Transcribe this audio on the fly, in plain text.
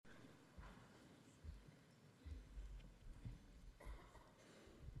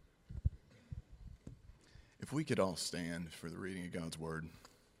If we could all stand for the reading of God's word.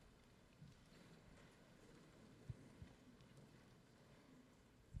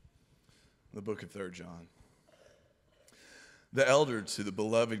 The book of 3 John. The elder to the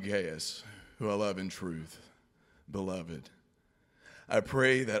beloved Gaius, who I love in truth, beloved, I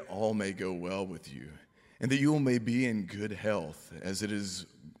pray that all may go well with you, and that you may be in good health, as it is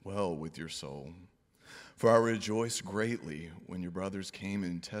well with your soul. For I rejoiced greatly when your brothers came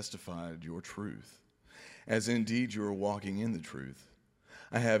and testified your truth, as indeed you are walking in the truth.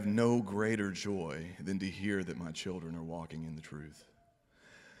 I have no greater joy than to hear that my children are walking in the truth.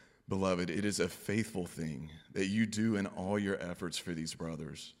 Beloved, it is a faithful thing that you do in all your efforts for these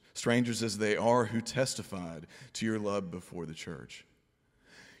brothers, strangers as they are, who testified to your love before the church.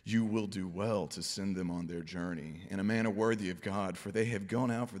 You will do well to send them on their journey in a manner worthy of God, for they have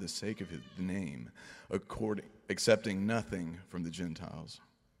gone out for the sake of the name, accepting nothing from the Gentiles.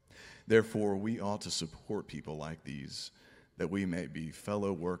 Therefore, we ought to support people like these, that we may be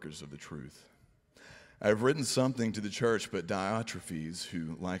fellow workers of the truth. I have written something to the church, but Diotrephes,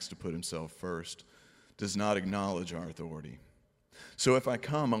 who likes to put himself first, does not acknowledge our authority. So if I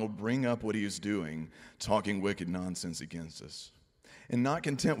come, I will bring up what he is doing, talking wicked nonsense against us. And not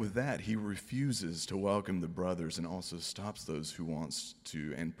content with that, he refuses to welcome the brothers and also stops those who wants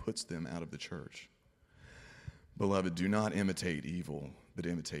to and puts them out of the church. Beloved, do not imitate evil, but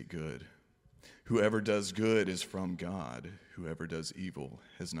imitate good. Whoever does good is from God. Whoever does evil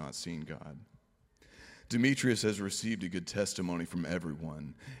has not seen God. Demetrius has received a good testimony from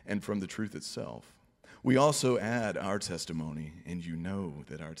everyone and from the truth itself. We also add our testimony, and you know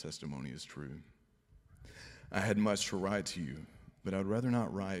that our testimony is true. I had much to write to you, but I would rather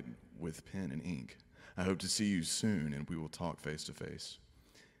not write with pen and ink. I hope to see you soon, and we will talk face to face.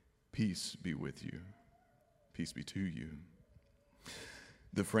 Peace be with you. Peace be to you.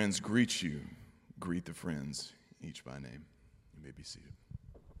 The friends greet you. Greet the friends, each by name. You may be seated.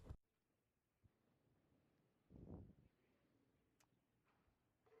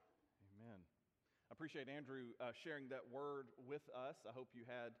 I appreciate Andrew sharing that word with us. I hope you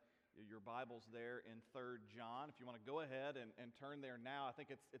had your Bibles there in 3 John. If you want to go ahead and turn there now, I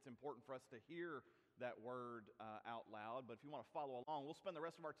think it's important for us to hear that word out loud. But if you want to follow along, we'll spend the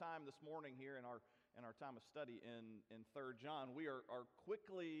rest of our time this morning here in our time of study in 3 John. We are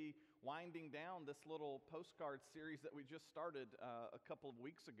quickly winding down this little postcard series that we just started a couple of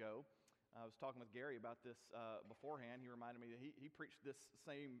weeks ago. I was talking with Gary about this beforehand. He reminded me that he preached this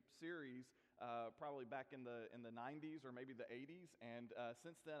same series probably back in the 90s or maybe the 80s. And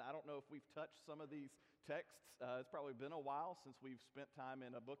since then, I don't know if we've touched some of these texts. It's probably been a while since we've spent time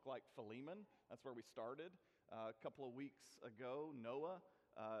in a book like Philemon. That's where we started. A couple of weeks ago, Noah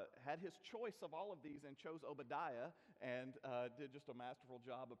had his choice of all of these and chose Obadiah and did just a masterful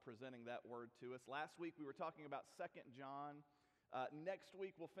job of presenting that word to us. Last week, we were talking about 2 John. Next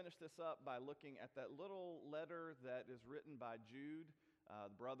week, we'll finish this up by looking at that little letter that is written by Jude,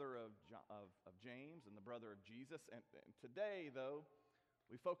 the brother of James and the brother of Jesus. And today, though,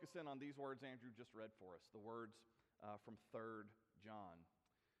 we focus in on these words Andrew just read for us, the words from 3 John.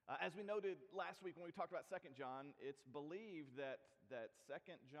 As we noted last week when we talked about 2 John, it's believed that 2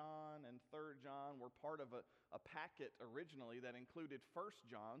 John and 3 John were part of a packet originally that included 1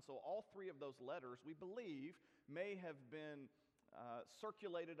 John. So all three of those letters, we believe, may have been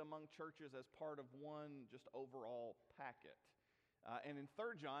circulated among churches as part of one just overall packet. And in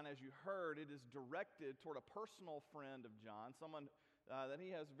 3 John, as you heard, it is directed toward a personal friend of John, someone that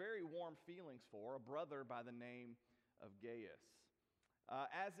he has very warm feelings for, a brother by the name of Gaius.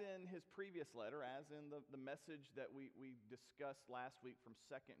 As in his previous letter, as in the message that we discussed last week from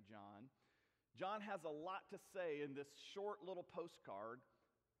 2 John, John has a lot to say in this short little postcard.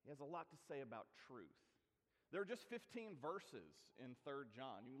 He has a lot to say about truth. There are just 15 verses in 3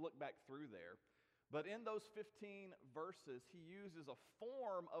 John. You can look back through there. But in those 15 verses, he uses a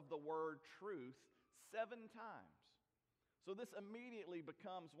form of the word truth 7 times. So this immediately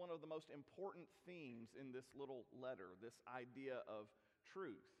becomes one of the most important themes in this little letter, this idea of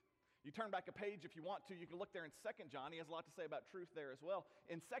truth. You turn back a page if you want to. You can look there in 2 John. He has a lot to say about truth there as well.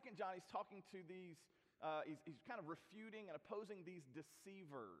 In 2 John, he's talking to these, he's kind of refuting and opposing these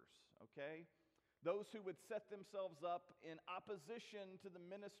deceivers, okay? Those who would set themselves up in opposition to the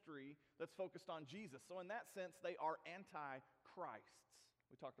ministry that's focused on Jesus. So in that sense, they are anti-Christs.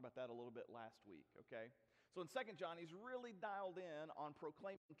 We talked about that a little bit last week, okay? So in 2 John, he's really dialed in on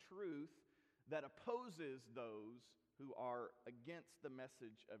proclaiming truth that opposes those who are against the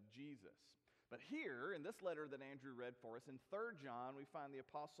message of Jesus. But here, in this letter that Andrew read for us, in 3 John, we find the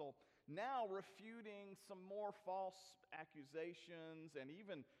apostle now refuting some more false accusations and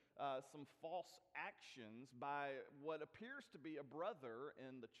even some false actions by what appears to be a brother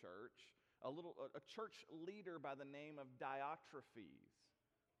in the church, a church leader by the name of Diotrephes.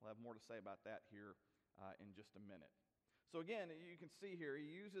 We'll have more to say about that here in just a minute. So again, you can see here, he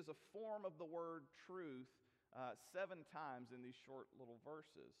uses a form of the word truth 7 times in these short little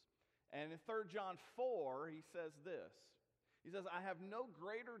verses. And in 3 John 4, he says this. He says, I have no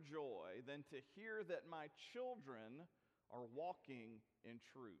greater joy than to hear that my children are walking in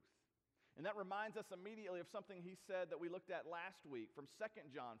truth. And that reminds us immediately of something he said that we looked at last week from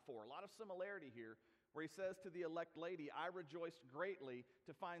 2 John 4. A lot of similarity here, where he says to the elect lady, I rejoiced greatly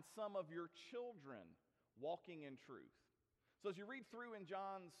to find some of your children walking in truth. So as you read through in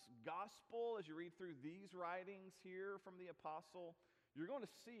John's gospel, as you read through these writings here from the apostle, you're going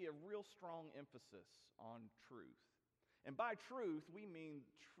to see a real strong emphasis on truth. And by truth, we mean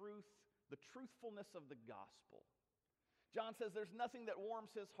truth, the truthfulness of the gospel. John says there's nothing that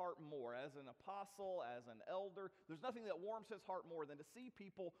warms his heart more as an apostle, as an elder. There's nothing that warms his heart more than to see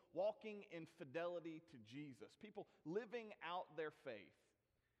people walking in fidelity to Jesus, people living out their faith.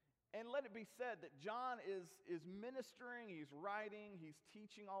 And let it be said that John is ministering, he's writing, he's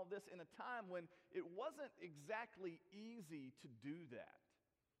teaching all this in a time when it wasn't exactly easy to do that.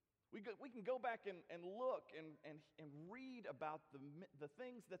 We can go back and look and read about the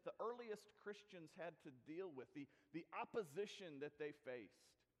things that the earliest Christians had to deal with, the opposition that they faced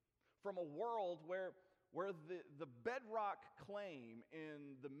from a world where the bedrock claim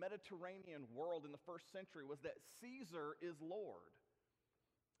in the Mediterranean world in the first century was that Caesar is Lord.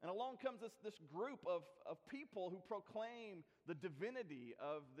 And along comes this group of people who proclaim the divinity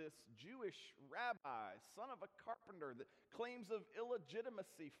of this Jewish rabbi, son of a carpenter, that claims of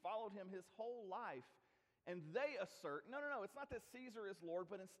illegitimacy followed him his whole life. And they assert, no, it's not that Caesar is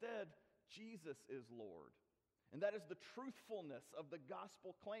Lord, but instead Jesus is Lord. And that is the truthfulness of the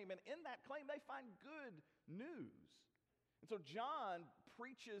gospel claim. And in that claim, they find good news. And so John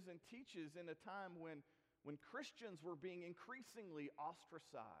preaches and teaches in a time when Christians were being increasingly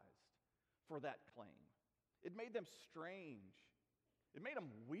ostracized for that claim. It made them strange. It made them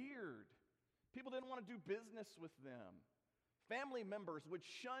weird. People didn't want to do business with them. Family members would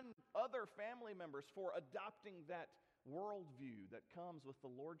shun other family members for adopting that worldview that comes with the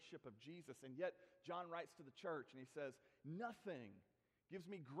lordship of Jesus. And yet, John writes to the church and he says, nothing gives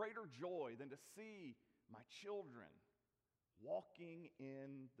me greater joy than to see my children walking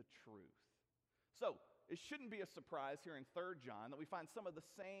in the truth. So, it shouldn't be a surprise here in 3 John that we find some of the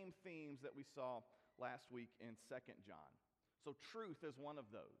same themes that we saw last week in 2 John. So truth is one of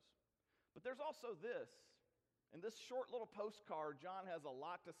those. But there's also this. In this short little postcard, John has a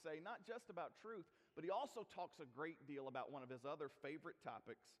lot to say, not just about truth, but he also talks a great deal about one of his other favorite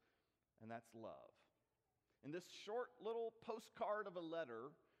topics, and that's love. In this short little postcard of a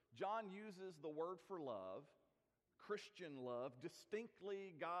letter, John uses the word for love, Christian love,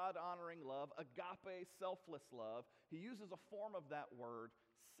 distinctly God-honoring love, agape, selfless love. He uses a form of that word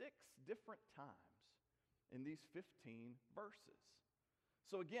 6 different times in these 15 verses.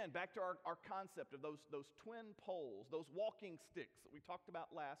 So again, back to our concept of those twin poles, those walking sticks that we talked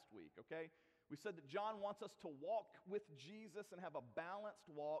about last week, okay? We said that John wants us to walk with Jesus and have a balanced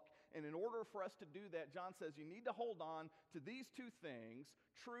walk, and in order for us to do that, John says you need to hold on to these 2 things,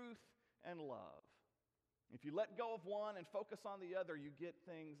 truth and love. If you let go of one and focus on the other, you get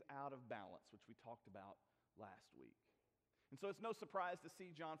things out of balance, which we talked about last week. And so it's no surprise to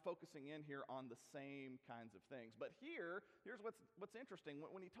see John focusing in here on the same kinds of things. But here's what's interesting.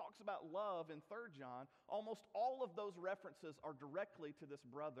 When he talks about love in 3 John, almost all of those references are directly to this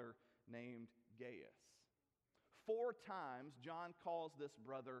brother named Gaius. 4 times John calls this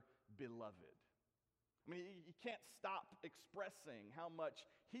brother beloved. I mean, you can't stop expressing how much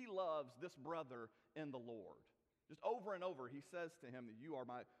he loves this brother in the Lord. Just over and over, he says to him that you are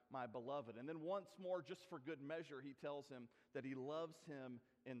my beloved. And then once more, just for good measure, he tells him that he loves him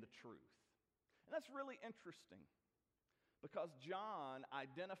in the truth. And that's really interesting because John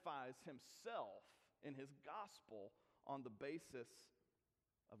identifies himself in his gospel on the basis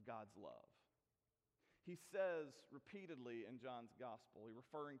of God's love. He says repeatedly in John's gospel, he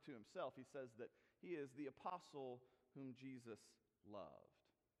referring to himself, he says that he is the apostle whom Jesus loved.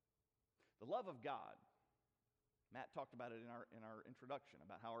 The love of God. Matt talked about it in our introduction,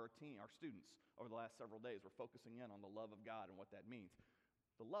 about how our students, over the last several days, were focusing in on the love of God and what that means.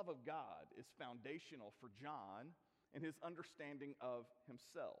 The love of God is foundational for John in his understanding of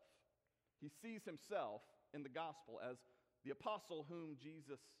himself. He sees himself in the gospel as the apostle whom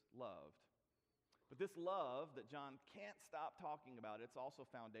Jesus loved. But this love that John can't stop talking about, it's also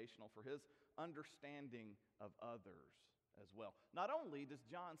foundational for his understanding of others as well. Not only does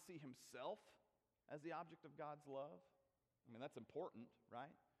John see himself as the object of God's love, I mean, that's important,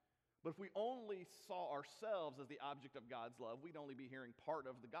 right? But if we only saw ourselves as the object of God's love, we'd only be hearing part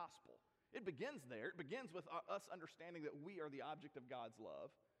of the gospel. It begins there. It begins with us understanding that we are the object of God's love.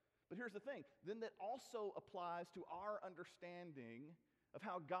 But here's the thing. Then that also applies to our understanding of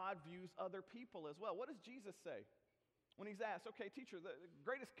how God views other people as well. What does Jesus say? When he's asked, okay, teacher, the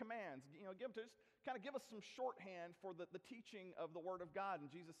greatest commands, give us some shorthand for the teaching of the Word of God. And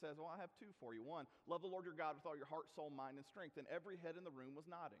Jesus says, well, I have two for you. One, love the Lord your God with all your heart, soul, mind, and strength. And every head in the room was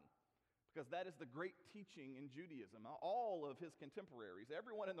nodding, because that is the great teaching in Judaism. All of his contemporaries,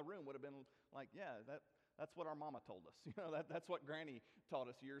 everyone in the room would have been like, yeah, that's what our mama told us. That's what Granny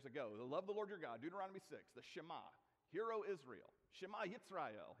taught us years ago. Love the Lord your God, Deuteronomy 6, the Shema, Hear, O Israel, Shema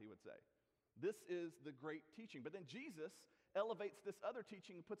Yitzrael, he would say. This is the great teaching. But then Jesus elevates this other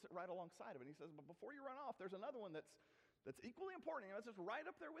teaching and puts it right alongside of it. He says, but before you run off, there's another one that's equally important. It's just right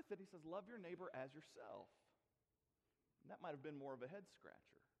up there with it. He says, love your neighbor as yourself. And that might have been more of a head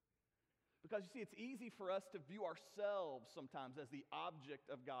scratcher. Because you see, it's easy for us to view ourselves sometimes as the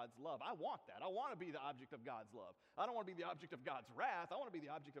object of God's love. I want that. I want to be the object of God's love. I don't want to be the object of God's wrath. I want to be the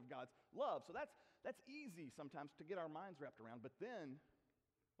object of God's love. So that's easy sometimes to get our minds wrapped around. But then,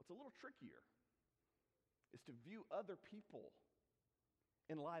 what's a little trickier is to view other people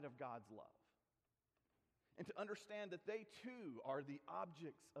in light of God's love. And to understand that they too are the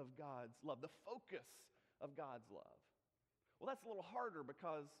objects of God's love, the focus of God's love. Well, that's a little harder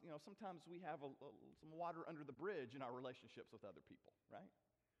because, sometimes we have some water under the bridge in our relationships with other people, right?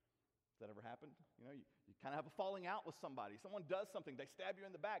 Has that ever happened? You kind of have a falling out with somebody. Someone does something. They stab you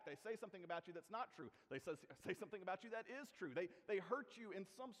in the back. They say something about you that's not true. They say something about you that is true. They hurt you in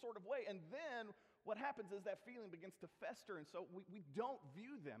some sort of way. And then what happens is that feeling begins to fester. And so we don't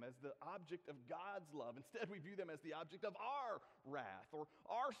view them as the object of God's love. Instead, we view them as the object of our wrath or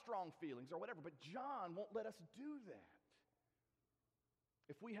our strong feelings or whatever. But John won't let us do that.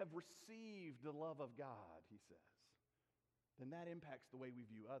 If we have received the love of God, he says, then that impacts the way we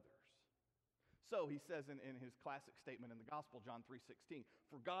view others. So he says in his classic statement in the gospel, John 3:16,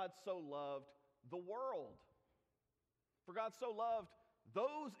 for God so loved the world. For God so loved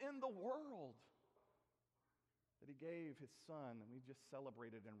those in the world that he gave his son. And we just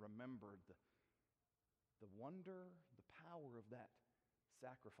celebrated and remembered the wonder, the power of that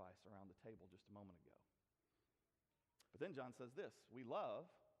sacrifice around the table just a moment ago. But then John says this, we love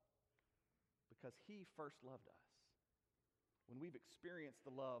because he first loved us. When we've experienced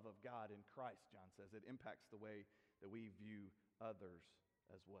the love of God in Christ, John says, it impacts the way that we view others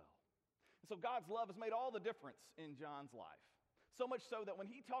as well. And so God's love has made all the difference in John's life. So much so that when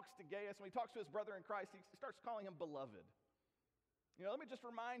he talks to Gaius, when he talks to his brother in Christ, he starts calling him beloved. Let me just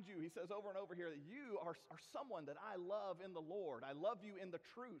remind you, he says over and over here, that you are someone that I love in the Lord. I love you in the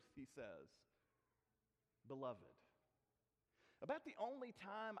truth, he says. Beloved. About the only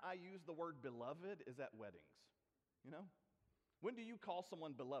time I use the word beloved is at weddings. When do you call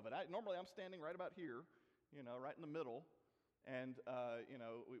someone beloved? Normally I'm standing right about here, right in the middle, and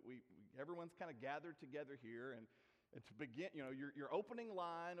everyone's kind of gathered together here, and to begin, your opening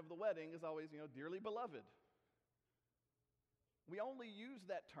line of the wedding is always, dearly beloved. We only use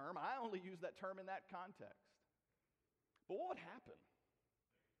that term. I only use that term in that context. But what would happen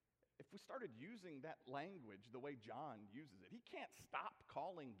if we started using that language the way John uses it? He can't stop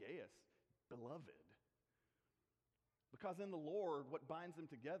calling Gaius beloved. Because in the Lord, what binds them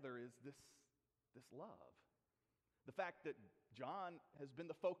together is this love. The fact that John has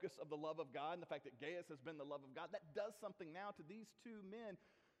been the focus of the love of God, and the fact that Gaius has been the love of God, that does something now to these two men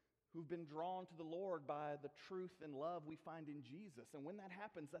who've been drawn to the Lord by the truth and love we find in Jesus. And when that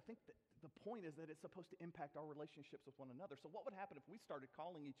happens, I think that the point is that it's supposed to impact our relationships with one another. So what would happen if we started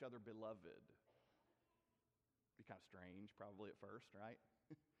calling each other beloved? It'd be kind of strange probably at first, right?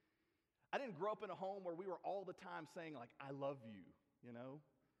 I didn't grow up in a home where we were all the time saying like, I love you,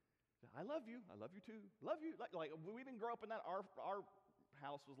 I love you too, love you. Like we didn't grow up in that. Our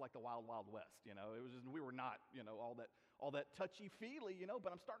house was like the wild, wild west, It was just, we were not, all that touchy-feely,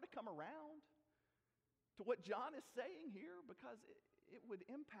 but I'm starting to come around to what John is saying here because it would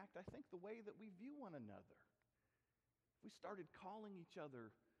impact, I think, the way that we view one another. If we started calling each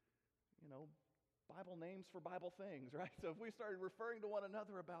other, Bible names for Bible things, right? So if we started referring to one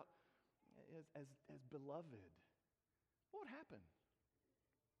another about as beloved, what would happen?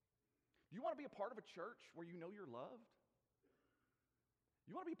 Do you want to be a part of a church where you're loved?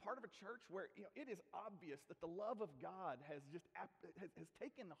 You want to be part of a church where it is obvious that the love of God has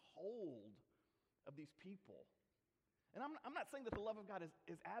taken hold of these people. And I'm not saying that the love of God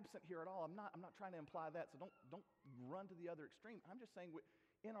is absent here at all. I'm not trying to imply that, so don't run to the other extreme. I'm just saying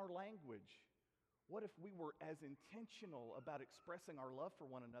in our language, what if we were as intentional about expressing our love for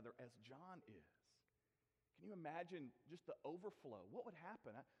one another as John is? Can you imagine just the overflow? What would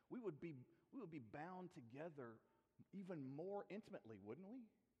happen? We would be bound together even more intimately, wouldn't we?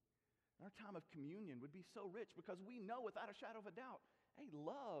 And our time of communion would be so rich because we know without a shadow of a doubt, hey,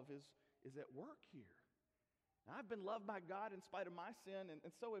 love is at work here. Now, I've been loved by God in spite of my sin, and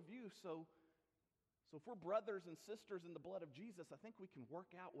so have you. So if we're brothers and sisters in the blood of Jesus, I think we can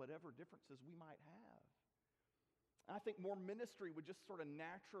work out whatever differences we might have. And I think more ministry would just sort of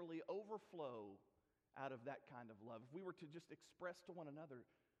naturally overflow out of that kind of love. If we were to just express to one another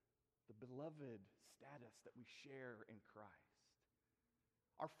the beloved status that we share in Christ,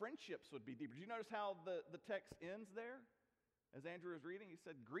 our friendships would be deeper. Did you notice how the text ends there? As Andrew was reading, he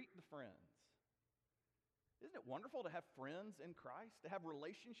said, greet the friends. Isn't it wonderful to have friends in Christ, to have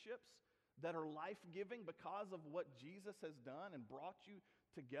relationships that are life-giving because of what Jesus has done and brought you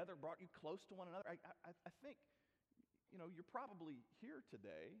together, brought you close to one another? I think, you're probably here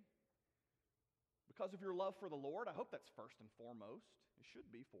today because of your love for the Lord. I hope that's first and foremost. It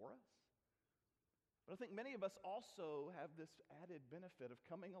should be for us. But I think many of us also have this added benefit of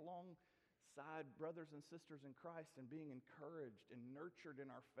coming alongside brothers and sisters in Christ and being encouraged and nurtured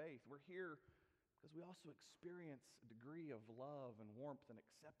in our faith. We're here because we also experience a degree of love and warmth and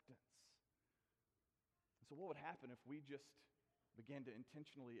acceptance. And so what would happen if we just began to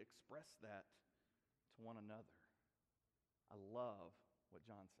intentionally express that to one another? I love what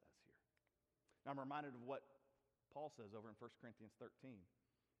John says here. Now I'm reminded of what Paul says over in 1 Corinthians 13.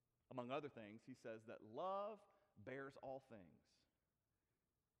 Among other things, he says that love bears all things.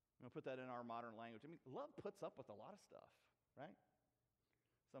 I'm going to put that in our modern language. I mean, love puts up with a lot of stuff, right?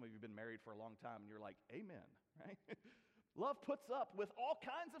 Some of you have been married for a long time and you're like, amen, right? Love puts up with all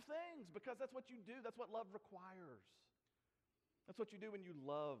kinds of things because that's what you do. That's what love requires. That's what you do when you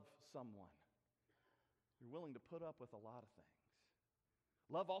love someone. You're willing to put up with a lot of things.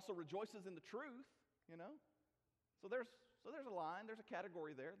 Love also rejoices in the truth, So there's a line, there's a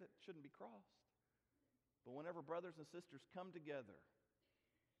category there that shouldn't be crossed. But whenever brothers and sisters come together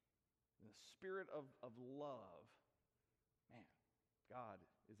in the spirit of love, man, God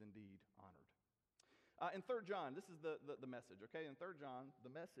is indeed honored. In 3 John, this is the message, okay? In 3 John,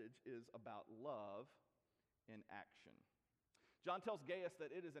 the message is about love in action. John tells Gaius that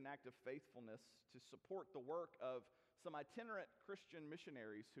it is an act of faithfulness to support the work of some itinerant Christian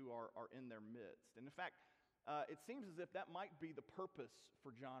missionaries who are in their midst. And in fact, it seems as if that might be the purpose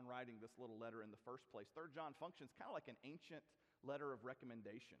for John writing this little letter in the first place. 3 John functions kind of like an ancient letter of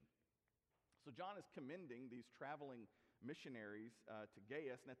recommendation. So John is commending these traveling missionaries to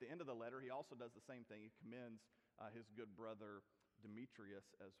Gaius, and at the end of the letter, he also does the same thing. He commends his good brother Demetrius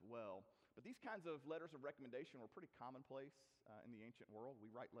as well. But these kinds of letters of recommendation were pretty commonplace in the ancient world. We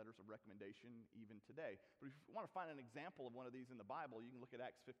write letters of recommendation even today. But if you want to find an example of one of these in the Bible, you can look at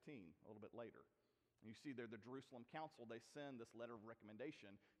Acts 15 a little bit later. And you see there the Jerusalem Council, they send this letter of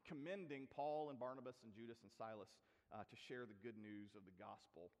recommendation commending Paul and Barnabas and Judas and Silas to share the good news of the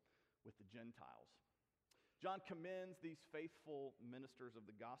gospel with the Gentiles. John commends these faithful ministers of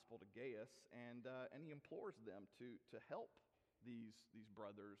the gospel to Gaius, and he implores them to help these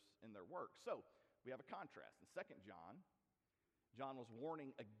brothers in their work. So we have a contrast. In 2 John, John was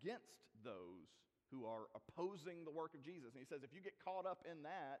warning against those who are opposing the work of Jesus. And he says, if you get caught up in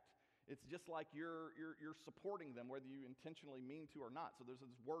that, it's just like you're supporting them, whether you intentionally mean to or not. So there's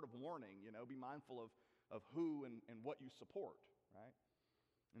this word of warning, be mindful of who and what you support, right?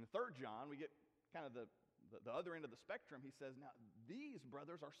 In the 3 John, we get kind of the other end of the spectrum. He says, now these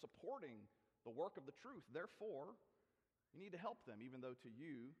brothers are supporting the work of the truth. Therefore, you need to help them, even though to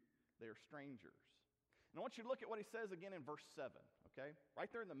you they are strangers. And I want you to look at what he says again in verse 7, okay?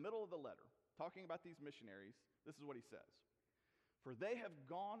 Right there in the middle of the letter, talking about these missionaries, this is what he says. For they have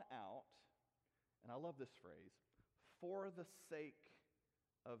gone out, and I love this phrase, for the sake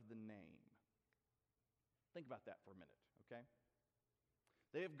of the name. Think about that for a minute, okay?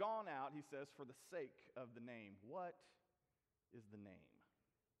 They have gone out, he says, for the sake of the name. What is the name?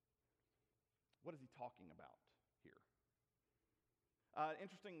 What is he talking about here?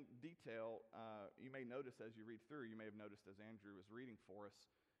 Interesting detail you may notice as you read through, you may have noticed as Andrew was reading for us,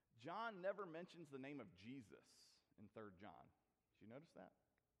 John never mentions the name of Jesus in 3 John. Did you notice that?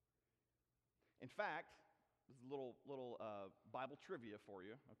 In fact, this is a little Bible trivia for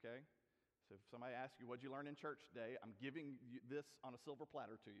you, okay? So if somebody asks you, what'd you learn in church today? I'm giving you this on a silver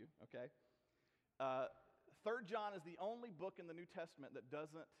platter to you, okay? 3 John is the only book in the New Testament that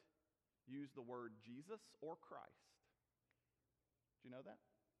doesn't use the word Jesus or Christ. Did you know that?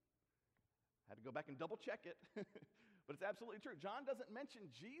 I had to go back and double check it, but it's absolutely true. John doesn't mention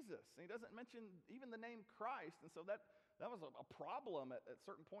Jesus, and he doesn't mention even the name Christ, and so that was a problem at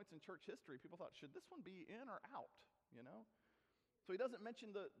certain points in church history. People thought, should this one be in or out, you know? So he doesn't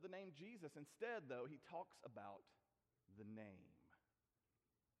mention the name Jesus. Instead, though, he talks about the name,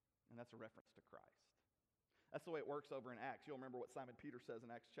 and that's a reference to Christ. That's the way it works over in Acts. You'll remember what Simon Peter says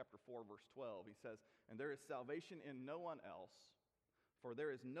in Acts chapter 4, verse 12. He says, "And there is salvation in no one else, for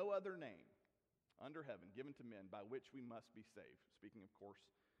there is no other name under heaven given to men by which we must be saved." Speaking, of course,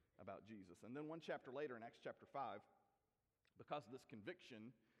 about Jesus. And then one chapter later in Acts chapter 5, because of this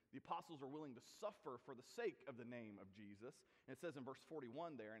conviction, the apostles are willing to suffer for the sake of the name of Jesus. And it says in verse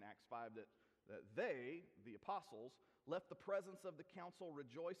 41 there in Acts 5 that they, the apostles, left the presence of the council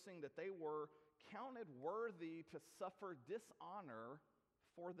rejoicing that they were counted worthy to suffer dishonor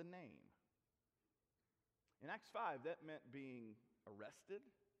for the name. In Acts 5, that meant being arrested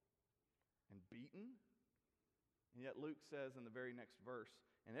and beaten. And yet Luke says in the very next verse,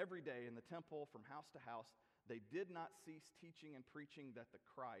 "And every day in the temple from house to house, they did not cease teaching and preaching that the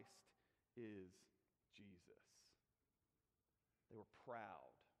Christ is Jesus." They were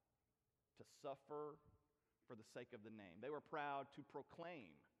proud to suffer for the sake of the name. They were proud to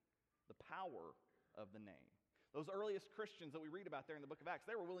proclaim the power of the name. Those earliest Christians that we read about there in the book of Acts,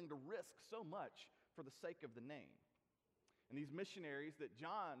 they were willing to risk so much for the sake of the name. And these missionaries that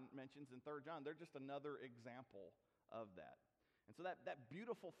John mentions in 3 John, they're just another example of that. And so that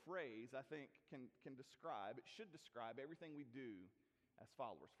beautiful phrase, I think, can describe, it should describe everything we do as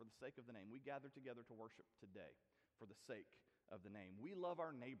followers for the sake of the name. We gather together to worship today for the sake of the name. We love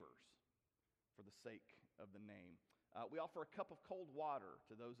our neighbors for the sake of the name. We offer a cup of cold water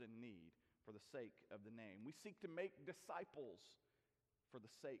to those in need for the sake of the name. We seek to make disciples for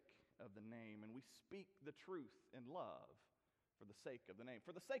the sake of the name. And we speak the truth in love for the sake of the name.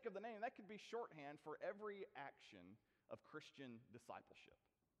 For the sake of the name, that could be shorthand for every action of Christian discipleship.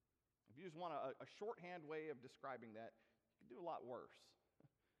 If you just want a shorthand way of describing that, you can do a lot worse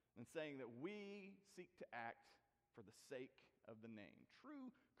than saying that we seek to act for the sake of the name.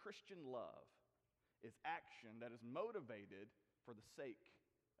 True Christian love is action that is motivated for the sake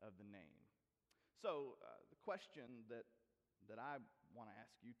of the name. So the question that I want to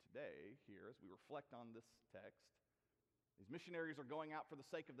ask you today here as we reflect on this text, these missionaries are going out for the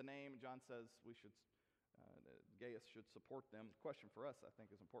sake of the name, and John says we should, Gaius should support them. The question for us, I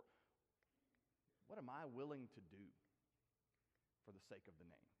think, is important. What am I willing to do for the sake of the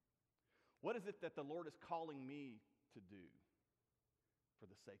name? What is it that the Lord is calling me to do for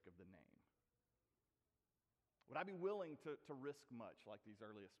the sake of the name? Would I be willing to risk much like these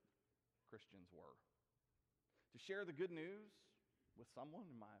earliest Christians were? To share the good news with someone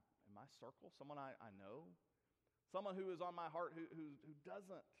in my circle, someone I know, someone who is on my heart who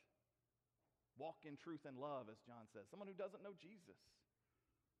doesn't walk in truth and love, as John says, someone who doesn't know Jesus.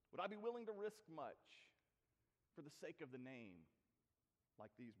 Would I be willing to risk much for the sake of the name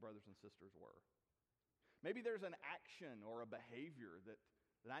like these brothers and sisters were? Maybe there's an action or a behavior that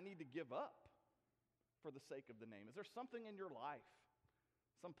I need to give up for the sake of the name. Is there something in your life,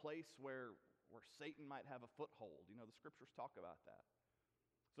 some place where Satan might have a foothold? You know, the scriptures talk about that.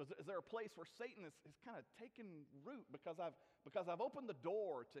 So is there a place where Satan has kind of taken root because I've opened the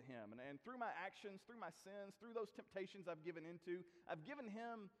door to him, and through my actions, through my sins, through those temptations I've given into, I've given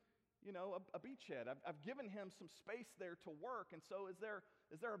him, you know, a beachhead. I've given him some space there to work. And so is there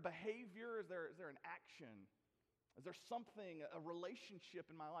a behavior? Is there an action? Is there something, a relationship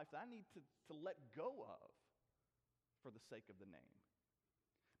in my life that I need to let go of for the sake of the name?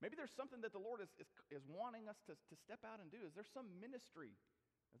 Maybe there's something that the Lord is wanting us to step out and do. Is there some ministry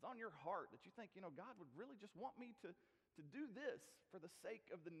that's on your heart that you think, you know, God would really just want me to do this for the sake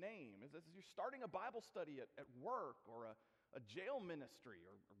of the name? Is you're starting a Bible study at work, or a jail ministry,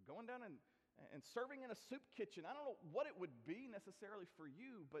 or going down and serving in a soup kitchen? I don't know what it would be necessarily for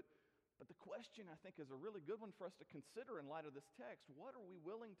you, but the question, I think, is a really good one for us to consider in light of this text. What are we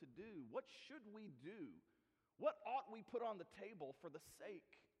willing to do? What should we do? What ought we put on the table for the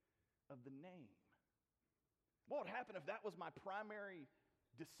sake of the name? What would happen if that was my primary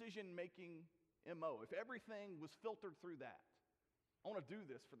decision-making MO? If everything was filtered through that? I want to do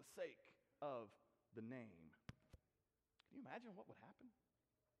this for the sake of the name. Can you imagine what would happen?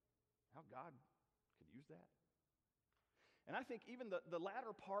 How God could use that? And I think even the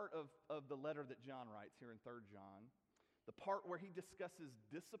latter part of the letter that John writes here in 3 John, the part where he discusses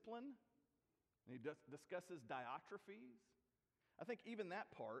discipline, and he discusses Diotrephes, I think even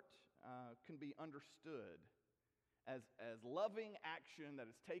that part can be understood as loving action that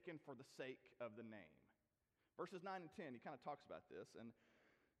is taken for the sake of the name. Verses 9 and 10, he kind of talks about this, and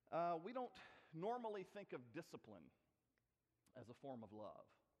we don't normally think of discipline as a form of love.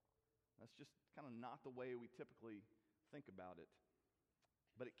 That's just kind of not the way we typically think about it.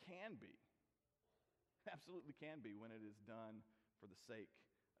 But it can be. Absolutely can be when it is done for the sake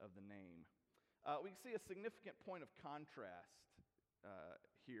of the name. We can see a significant point of contrast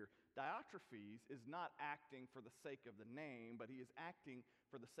here. Diotrephes is not acting for the sake of the name, but he is acting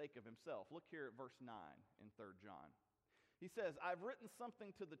for the sake of himself. Look here at verse 9 in 3 John. He says, I've written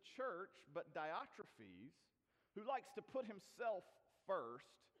something to the church, but Diotrephes, who likes to put himself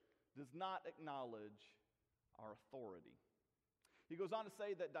first, does not acknowledge our authority. He goes on to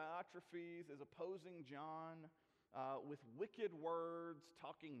say that Diotrephes is opposing John with wicked words,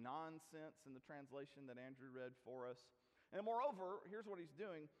 talking nonsense in the translation that Andrew read for us. And moreover, here's what he's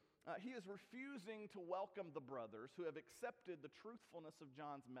doing. He is refusing to welcome the brothers who have accepted the truthfulness of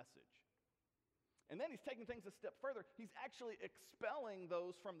John's message. And then he's taking things a step further. He's actually expelling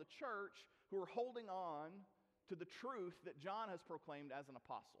those from the church who are holding on to the truth that John has proclaimed as an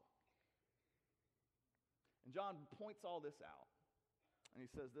apostle. And John points all this out. And he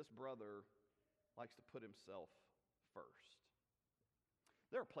says this brother likes to put himself first.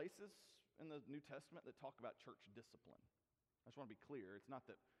 There are places in the New Testament that talk about church discipline. I just want to be clear. It's not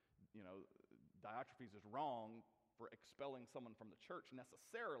that, Diotrephes is wrong for expelling someone from the church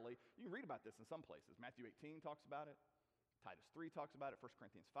necessarily. You can read about this in some places. Matthew 18 talks about it. Titus 3 talks about it. 1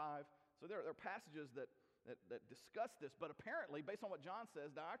 Corinthians 5. So there are passages that discuss this. But apparently, based on what John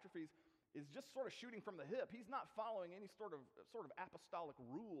says, Diotrephes is just sort of shooting from the hip. He's not following any sort of apostolic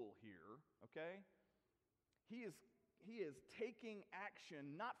rule here, okay? He is taking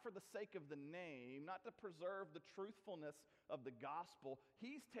action not for the sake of the name, not to preserve the truthfulness of the gospel.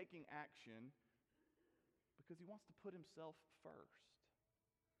 He's taking action because he wants to put himself first.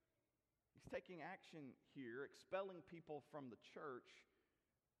 He's taking action here, expelling people from the church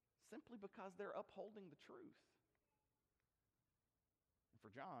simply because they're upholding the truth. And for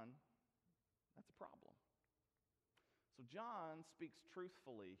John, that's a problem. So John speaks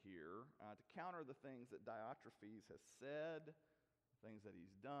truthfully here to counter the things that Diotrephes has said, the things that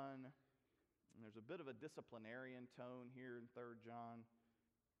he's done. And there's a bit of a disciplinarian tone here in 3 John,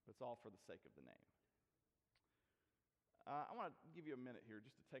 but it's all for the sake of the name. I want to give you a minute here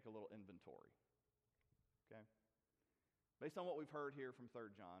just to take a little inventory, okay? Based on what we've heard here from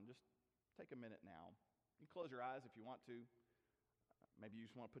 3 John, just take a minute now. You can close your eyes if you want to. Maybe you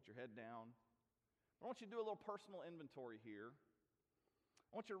just want to put your head down. I want you to do a little personal inventory here.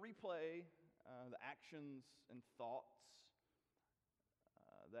 I want you to replay the actions and thoughts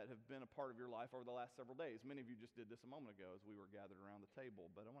that have been a part of your life over the last several days. Many of you just did this a moment ago as we were gathered around the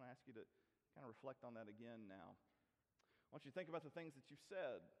table, but I want to ask you to kind of reflect on that again now. I want you to think about the things that you've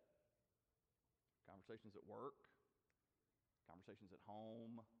said. Conversations at work, conversations at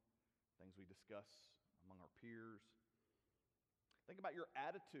home, things we discuss among our peers. Think about your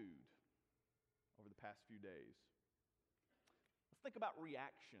attitude over the past few days. Let's think about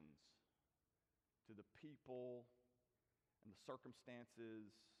reactions to the people and the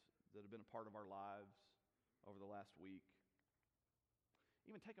circumstances that have been a part of our lives over the last week.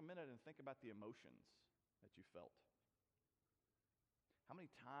 Even take a minute and think about the emotions that you felt. How many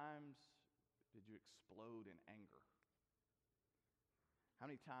times did you explode in anger?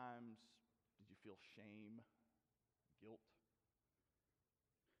 How many times did you feel shame, guilt?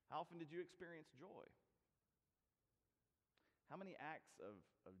 How often did you experience joy? How many acts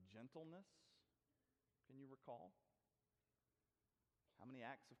of gentleness can you recall? How many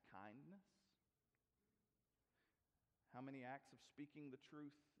acts of kindness? How many acts of speaking the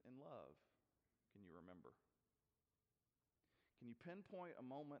truth in love can you remember? Can you pinpoint a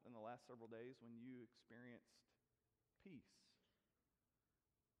moment in the last several days when you experienced peace?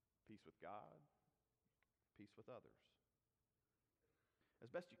 Peace with God, peace with others. As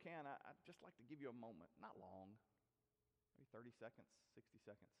best you can, I'd just like to give you a moment, not long, maybe 30 seconds, 60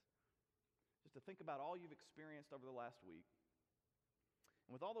 seconds, just to think about all you've experienced over the last week.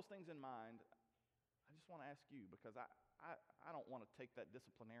 And with all those things in mind, I just want to ask you, because I don't want to take that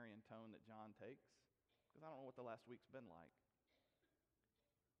disciplinarian tone that John takes, because I don't know what the last week's been like.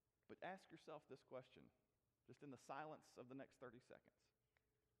 But ask yourself this question, just in the silence of the next 30 seconds.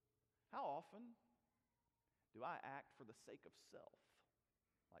 How often do I act for the sake of self,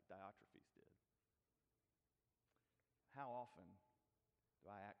 like Diotrephes did? How often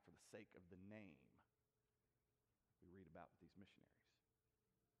do I act for the sake of the name we read about with these missionaries?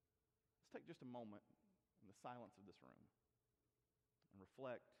 Let's take just a moment in the silence of this room and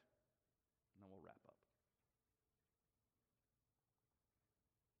reflect, and then we'll wrap up.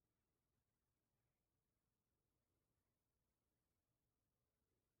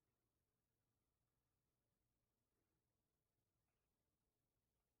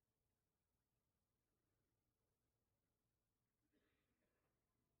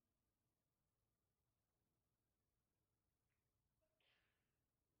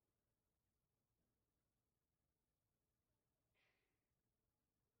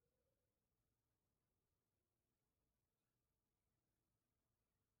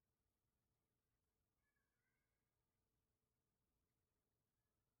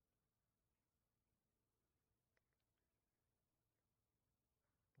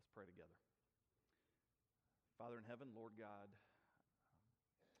 Father in heaven, Lord God,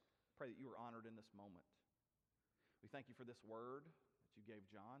 pray that you are honored in this moment. We thank you for this word that you gave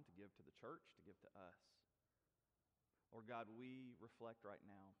John to give to the church, to give to us. Lord God, we reflect right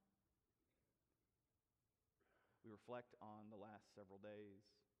now. We reflect on the last several days.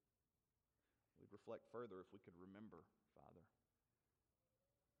 We'd reflect further if we could remember, Father.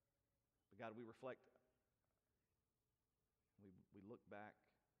 But God, we reflect, we look back,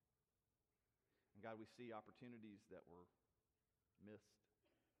 and God, we see opportunities that were missed.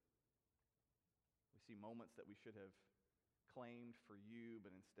 We see moments that we should have claimed for you,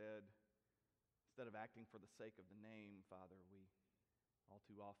 but instead of acting for the sake of the name, Father, we all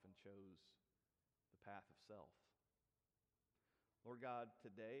too often chose the path of self. Lord God,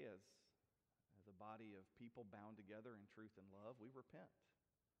 today as a body of people bound together in truth and love, we repent.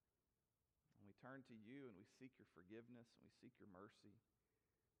 And we turn to you and we seek your forgiveness and we seek your mercy.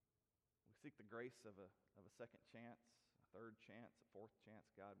 We seek the grace of a second chance, a third chance, a fourth chance.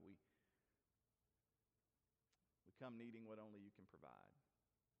 God, we come needing what only you can provide.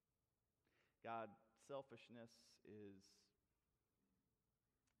 God, selfishness is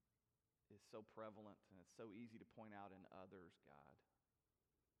so prevalent and it's so easy to point out in others, God.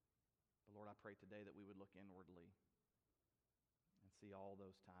 But Lord, I pray today that we would look inwardly and see all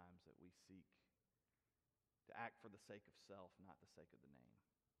those times that we seek to act for the sake of self, not the sake of the name.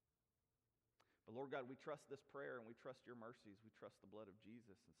 But Lord God, we trust this prayer and we trust your mercies. We trust the blood of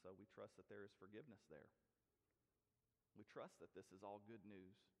Jesus, and so we trust that there is forgiveness there. We trust that this is all good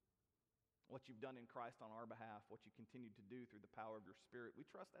news. What you've done in Christ on our behalf, what you continue to do through the power of your Spirit, we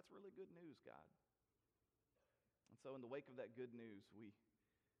trust that's really good news, God. And so in the wake of that good news, we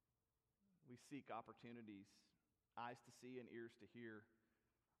seek opportunities, eyes to see and ears to hear,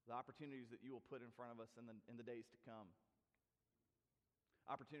 the opportunities that you will put in front of us in the days to come.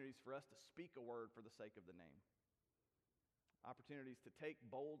 Opportunities for us to speak a word for the sake of the name. Opportunities to take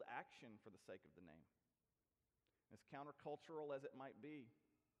bold action for the sake of the name. As countercultural as it might be,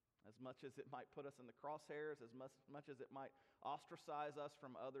 as much as it might put us in the crosshairs, as much as it might ostracize us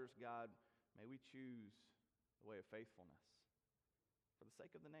from others, God, may we choose the way of faithfulness for the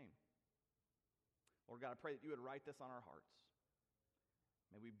sake of the name. Lord God, I pray that you would write this on our hearts.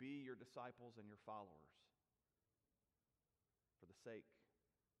 May we be your disciples and your followers for the sake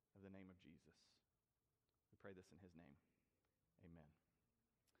of the name of Jesus. We pray this in his name. Amen.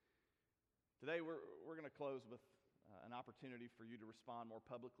 Today we're going to close with an opportunity for you to respond more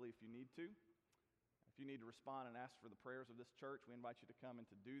publicly if you need to. If you need to respond and ask for the prayers of this church, we invite you to come and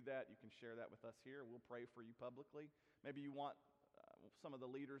to do that. You can share that with us here. We'll pray for you publicly. Maybe you want some of the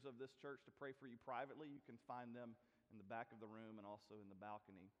leaders of this church to pray for you privately. You can find them in the back of the room and also in the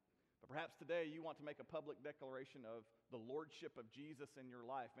balcony. But perhaps today you want to make a public declaration of the lordship of Jesus in your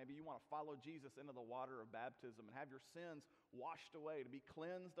life. Maybe you want to follow Jesus into the water of baptism and have your sins washed away, to be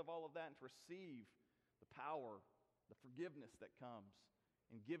cleansed of all of that and to receive the power, the forgiveness that comes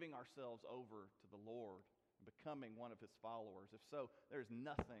in giving ourselves over to the Lord and becoming one of his followers. If so, there's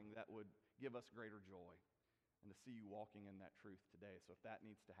nothing that would give us greater joy and to see you walking in that truth today. So if that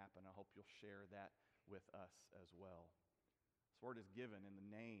needs to happen, I hope you'll share that with us as well. This word is given in the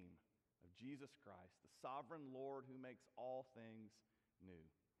name of Jesus Christ, the sovereign Lord who makes all things new.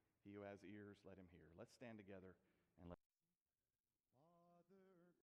 He who has ears, let him hear. Let's stand together